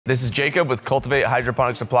This is Jacob with Cultivate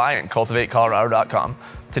Hydroponic Supply and cultivatecolorado.com.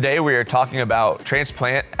 Today we are talking about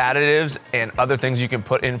transplant additives and other things you can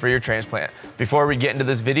put in for your transplant. Before we get into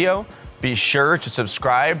this video, be sure to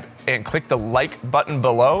subscribe and click the like button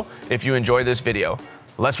below if you enjoy this video.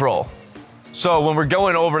 Let's roll. So when we're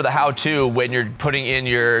going over the how-to when you're putting in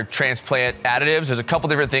your transplant additives, there's a couple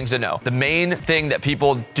different things to know. The main thing that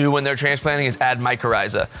people do when they're transplanting is add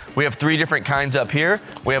mycorrhiza. We have three different kinds up here.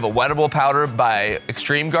 We have a wettable powder by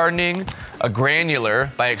Extreme Gardening, a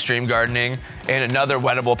granular by Extreme Gardening, and another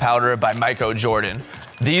wettable powder by Myco Jordan.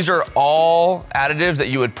 These are all additives that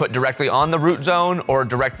you would put directly on the root zone or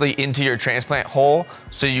directly into your transplant hole,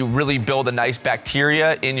 so you really build a nice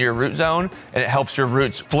bacteria in your root zone, and it helps your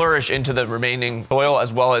roots flourish into the remaining soil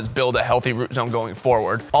as well as build a healthy root zone going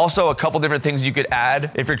forward. Also, a couple different things you could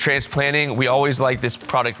add if you're transplanting. We always like this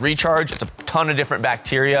product Recharge. It's a ton of different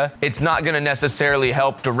bacteria. It's not gonna necessarily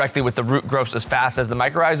help directly with the root growth as fast as the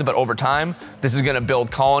mycorrhiza, but over time, this is gonna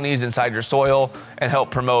build colonies inside your soil and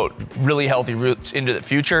help promote really healthy roots into the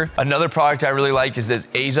future. Another product I really like is this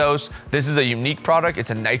Asos. This is a unique product.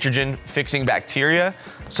 It's a nitrogen fixing bacteria.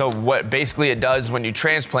 So what basically it does when you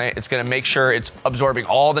transplant, it's gonna make sure it's absorbing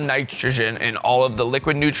all the nitrogen and all of the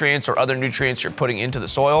liquid nutrients or other nutrients you're putting into the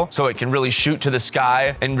soil, so it can really shoot to the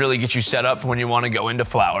sky and really get you set up for when you wanna go into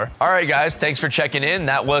flower. All right, guys, thanks for checking in.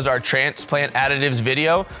 That was our transplant additives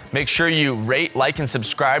video. Make sure you rate, like, and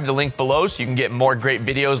subscribe, the link below, so you can get more great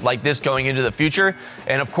videos like this going into the future.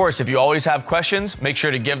 And of course, if you always have questions, make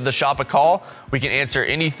sure to give the shop a call. We can answer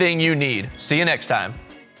anything you need. See you next time.